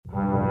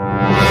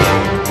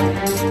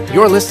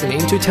You're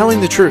listening to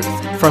Telling the Truth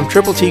from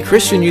Triple T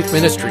Christian Youth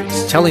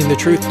Ministries, telling the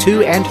truth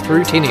to and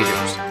through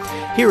teenagers.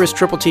 Here is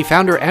Triple T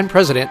founder and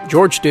president,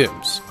 George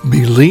Dooms.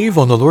 Believe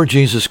on the Lord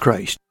Jesus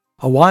Christ.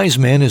 A wise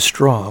man is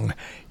strong.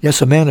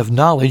 Yes, a man of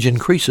knowledge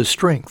increases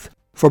strength.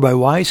 For by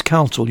wise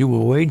counsel you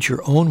will wage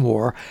your own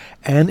war,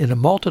 and in a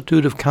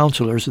multitude of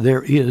counselors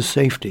there is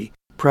safety.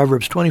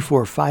 Proverbs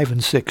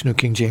 24:5-6, New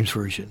King James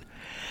Version.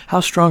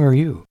 How strong are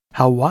you?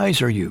 How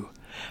wise are you?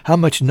 How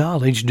much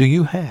knowledge do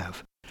you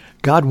have?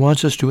 God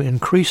wants us to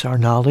increase our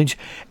knowledge,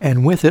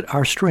 and with it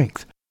our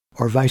strength,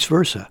 or vice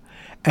versa.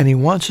 And He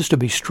wants us to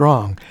be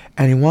strong,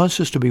 and He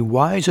wants us to be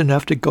wise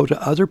enough to go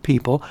to other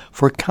people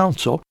for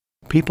counsel,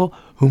 people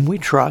whom we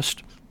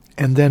trust,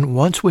 and then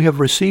once we have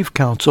received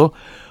counsel,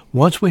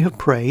 once we have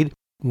prayed,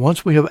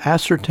 once we have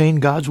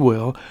ascertained God's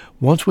will,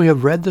 once we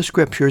have read the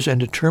Scriptures and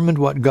determined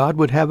what God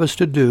would have us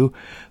to do,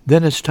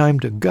 then it's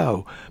time to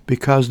go,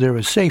 because there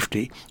is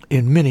safety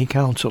in many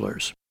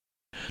counselors.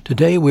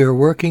 Today we are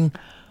working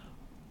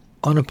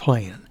on a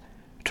plan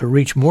to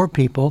reach more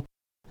people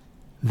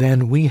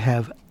than we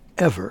have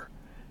ever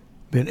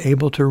been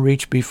able to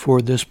reach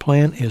before this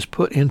plan is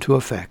put into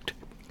effect.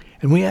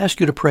 And we ask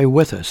you to pray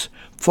with us,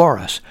 for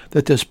us,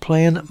 that this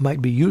plan might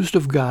be used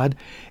of God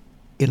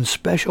in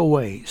special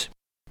ways.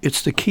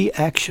 It's the key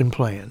action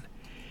plan.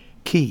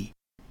 Key,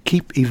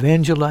 keep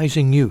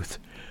evangelizing youth.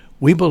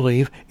 We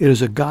believe it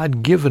is a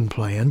God-given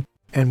plan,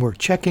 and we're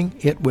checking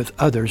it with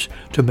others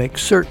to make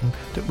certain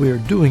that we are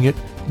doing it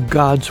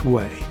God's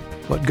way.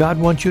 What God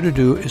wants you to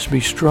do is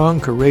be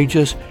strong,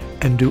 courageous,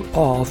 and do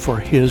all for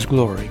His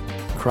glory.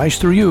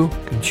 Christ through you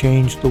can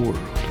change the world.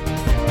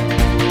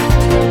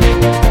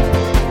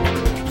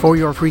 For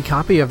your free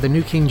copy of the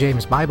New King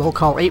James Bible,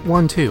 call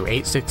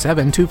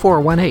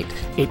 812-867-2418,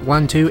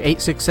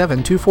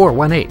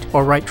 812-867-2418,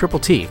 or write Triple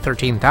T,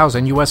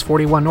 13,000 U.S.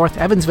 41 North,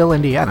 Evansville,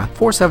 Indiana,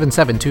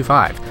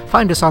 47725.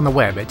 Find us on the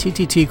web at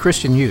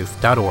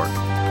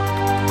tttchristianyouth.org.